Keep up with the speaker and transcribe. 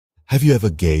Have you ever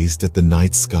gazed at the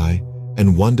night sky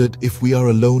and wondered if we are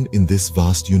alone in this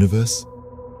vast universe?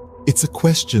 It's a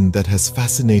question that has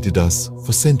fascinated us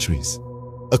for centuries,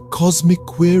 a cosmic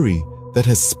query that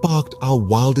has sparked our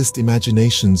wildest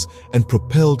imaginations and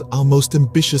propelled our most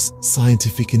ambitious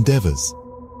scientific endeavors.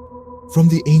 From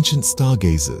the ancient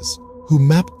stargazers who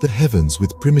mapped the heavens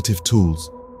with primitive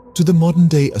tools, to the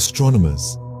modern-day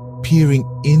astronomers peering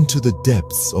into the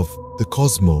depths of the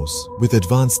cosmos with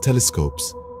advanced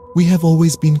telescopes, we have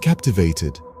always been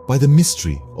captivated by the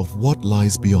mystery of what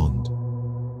lies beyond.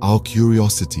 Our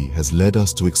curiosity has led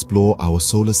us to explore our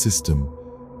solar system,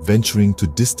 venturing to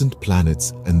distant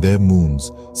planets and their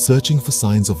moons, searching for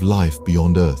signs of life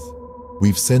beyond Earth.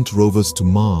 We've sent rovers to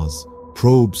Mars,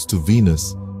 probes to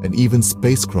Venus, and even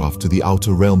spacecraft to the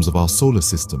outer realms of our solar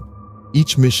system.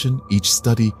 Each mission, each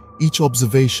study, each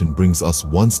observation brings us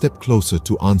one step closer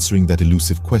to answering that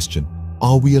elusive question: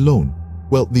 are we alone?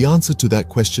 Well, the answer to that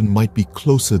question might be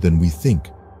closer than we think,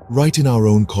 right in our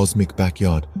own cosmic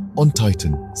backyard, on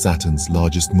Titan, Saturn's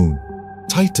largest moon.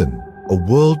 Titan, a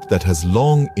world that has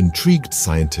long intrigued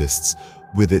scientists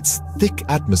with its thick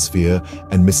atmosphere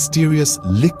and mysterious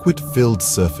liquid-filled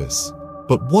surface.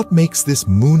 But what makes this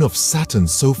moon of Saturn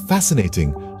so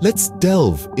fascinating? Let's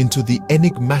delve into the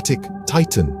enigmatic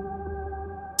Titan.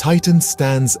 Titan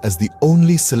stands as the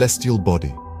only celestial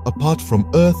body, apart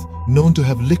from Earth, known to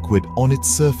have liquid on its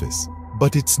surface.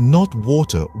 But it's not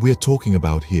water we're talking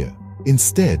about here.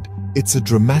 Instead, it's a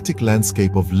dramatic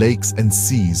landscape of lakes and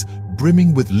seas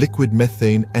brimming with liquid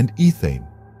methane and ethane.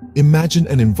 Imagine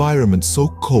an environment so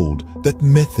cold that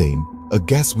methane, a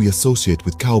gas we associate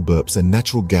with cow burps and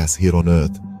natural gas here on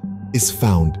Earth, is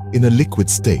found in a liquid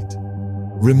state.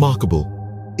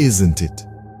 Remarkable, isn't it?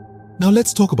 Now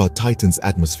let's talk about Titan's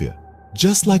atmosphere.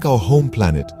 Just like our home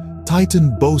planet,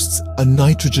 Titan boasts a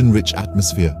nitrogen-rich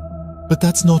atmosphere. But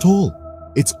that's not all.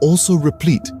 It's also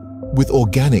replete with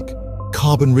organic,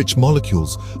 carbon-rich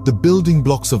molecules, the building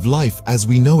blocks of life as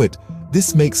we know it.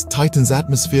 This makes Titan's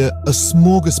atmosphere a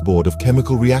smorgasbord of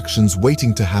chemical reactions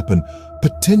waiting to happen,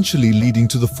 potentially leading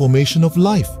to the formation of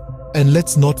life. And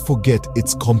let's not forget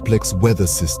its complex weather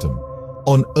system.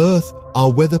 On Earth,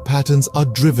 our weather patterns are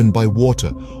driven by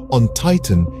water. On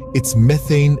Titan, it's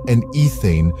methane and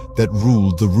ethane that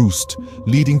rule the roost,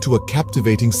 leading to a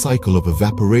captivating cycle of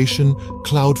evaporation,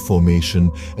 cloud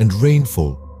formation, and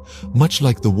rainfall, much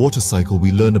like the water cycle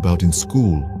we learn about in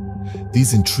school.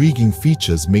 These intriguing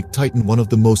features make Titan one of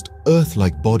the most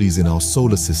Earth-like bodies in our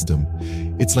solar system.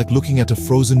 It's like looking at a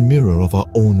frozen mirror of our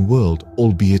own world,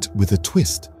 albeit with a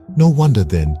twist. No wonder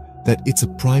then that it's a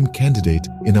prime candidate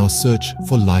in our search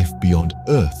for life beyond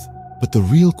Earth. But the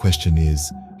real question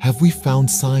is, have we found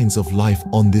signs of life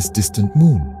on this distant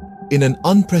moon? In an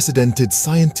unprecedented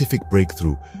scientific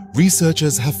breakthrough,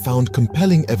 researchers have found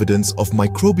compelling evidence of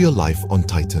microbial life on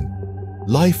Titan.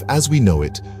 Life as we know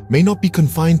it may not be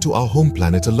confined to our home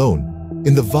planet alone.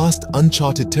 In the vast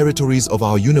uncharted territories of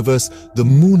our universe, the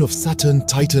moon of Saturn,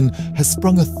 Titan, has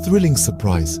sprung a thrilling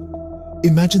surprise.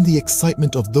 Imagine the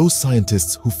excitement of those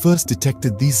scientists who first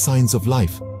detected these signs of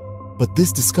life. But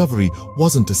this discovery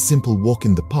wasn't a simple walk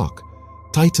in the park.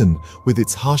 Titan, with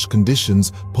its harsh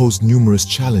conditions, posed numerous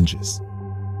challenges.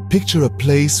 Picture a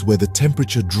place where the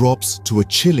temperature drops to a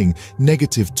chilling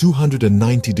negative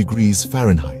 290 degrees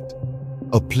Fahrenheit.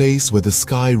 A place where the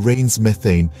sky rains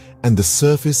methane and the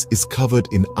surface is covered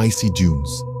in icy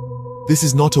dunes. This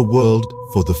is not a world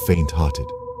for the faint-hearted.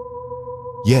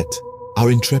 Yet, our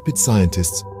intrepid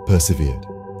scientists persevered.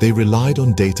 They relied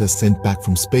on data sent back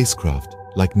from spacecraft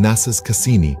like NASA's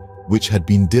Cassini, which had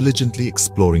been diligently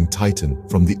exploring Titan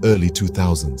from the early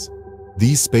 2000s.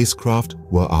 These spacecraft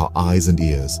were our eyes and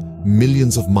ears,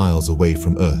 millions of miles away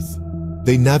from Earth.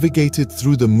 They navigated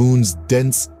through the moon's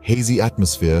dense, hazy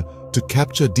atmosphere to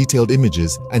capture detailed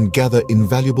images and gather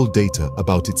invaluable data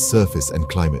about its surface and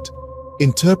climate.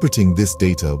 Interpreting this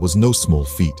data was no small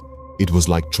feat. It was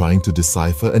like trying to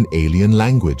decipher an alien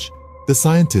language. The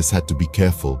scientists had to be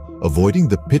careful, avoiding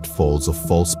the pitfalls of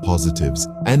false positives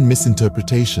and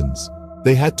misinterpretations.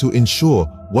 They had to ensure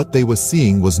what they were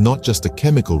seeing was not just a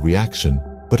chemical reaction,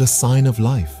 but a sign of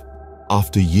life.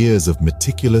 After years of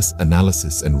meticulous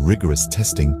analysis and rigorous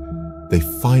testing, they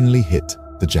finally hit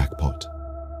the jackpot.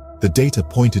 The data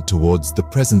pointed towards the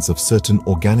presence of certain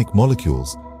organic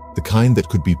molecules, the kind that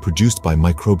could be produced by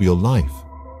microbial life.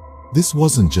 This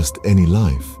wasn't just any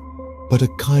life, but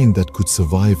a kind that could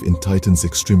survive in Titan's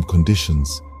extreme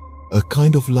conditions, a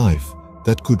kind of life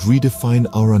that could redefine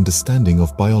our understanding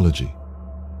of biology.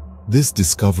 This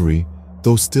discovery,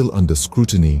 though still under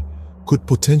scrutiny, could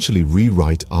potentially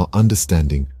rewrite our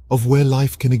understanding of where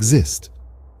life can exist.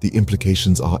 The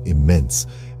implications are immense,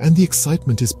 and the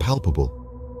excitement is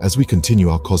palpable. As we continue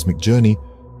our cosmic journey,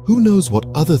 who knows what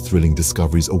other thrilling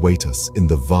discoveries await us in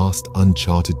the vast,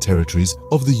 uncharted territories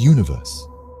of the universe?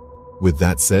 With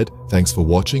that said, thanks for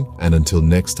watching, and until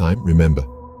next time, remember,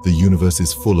 the universe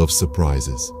is full of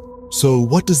surprises. So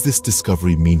what does this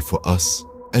discovery mean for us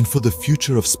and for the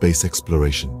future of space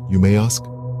exploration, you may ask?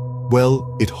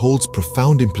 Well, it holds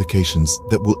profound implications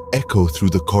that will echo through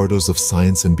the corridors of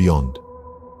science and beyond.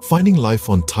 Finding life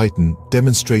on Titan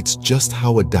demonstrates just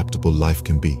how adaptable life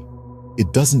can be.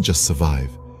 It doesn't just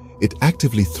survive, it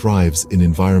actively thrives in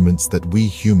environments that we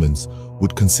humans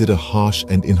would consider harsh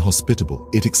and inhospitable.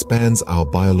 It expands our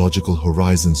biological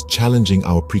horizons, challenging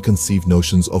our preconceived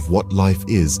notions of what life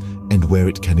is and where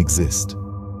it can exist.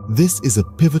 This is a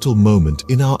pivotal moment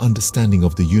in our understanding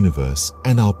of the universe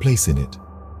and our place in it.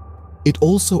 It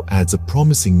also adds a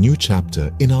promising new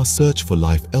chapter in our search for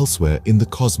life elsewhere in the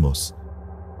cosmos.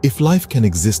 If life can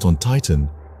exist on Titan,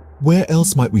 where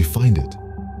else might we find it?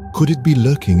 Could it be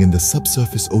lurking in the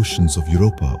subsurface oceans of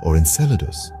Europa or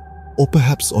Enceladus? Or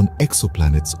perhaps on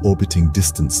exoplanets orbiting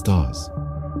distant stars?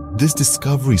 This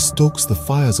discovery stokes the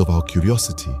fires of our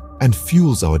curiosity and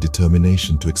fuels our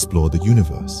determination to explore the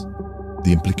universe.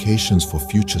 The implications for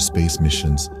future space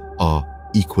missions are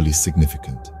equally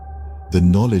significant. The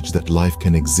knowledge that life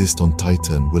can exist on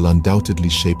Titan will undoubtedly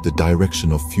shape the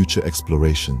direction of future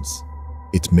explorations.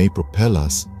 It may propel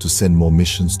us to send more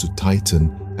missions to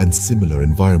Titan and similar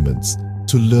environments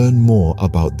to learn more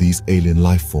about these alien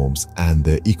life forms and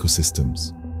their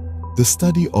ecosystems. The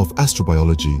study of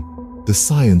astrobiology, the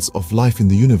science of life in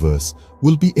the universe,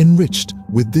 will be enriched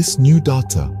with this new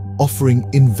data, offering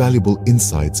invaluable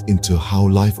insights into how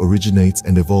life originates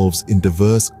and evolves in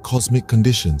diverse cosmic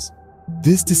conditions.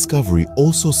 This discovery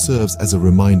also serves as a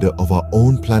reminder of our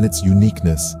own planet's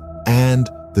uniqueness and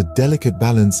the delicate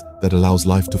balance that allows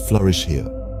life to flourish here.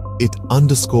 It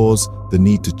underscores the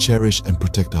need to cherish and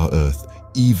protect our Earth,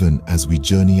 even as we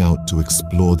journey out to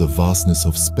explore the vastness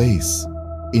of space.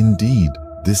 Indeed,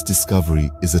 this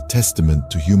discovery is a testament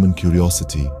to human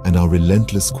curiosity and our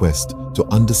relentless quest to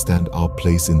understand our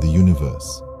place in the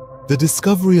universe. The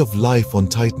discovery of life on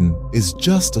Titan is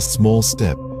just a small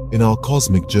step in our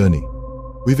cosmic journey.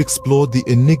 We've explored the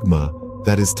enigma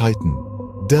that is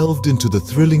Titan, delved into the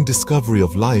thrilling discovery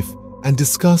of life, and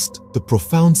discussed the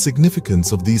profound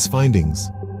significance of these findings.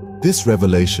 This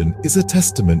revelation is a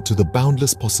testament to the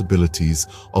boundless possibilities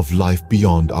of life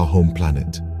beyond our home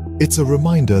planet. It's a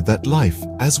reminder that life,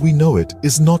 as we know it,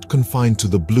 is not confined to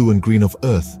the blue and green of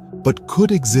Earth, but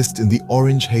could exist in the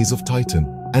orange haze of Titan,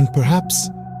 and perhaps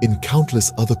in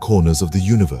countless other corners of the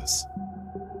universe.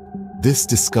 This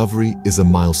discovery is a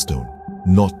milestone,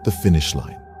 not the finish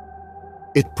line.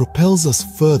 It propels us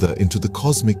further into the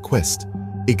cosmic quest,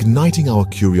 igniting our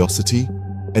curiosity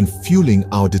and fueling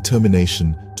our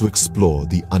determination to explore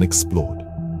the unexplored.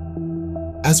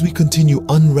 As we continue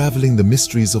unraveling the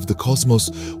mysteries of the cosmos,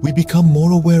 we become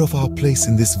more aware of our place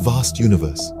in this vast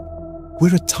universe.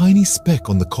 We're a tiny speck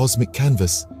on the cosmic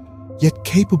canvas, yet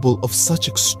capable of such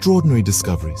extraordinary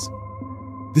discoveries.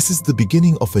 This is the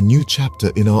beginning of a new chapter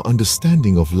in our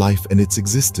understanding of life and its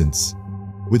existence.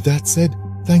 With that said,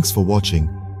 thanks for watching,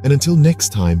 and until next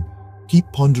time, keep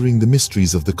pondering the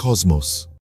mysteries of the cosmos.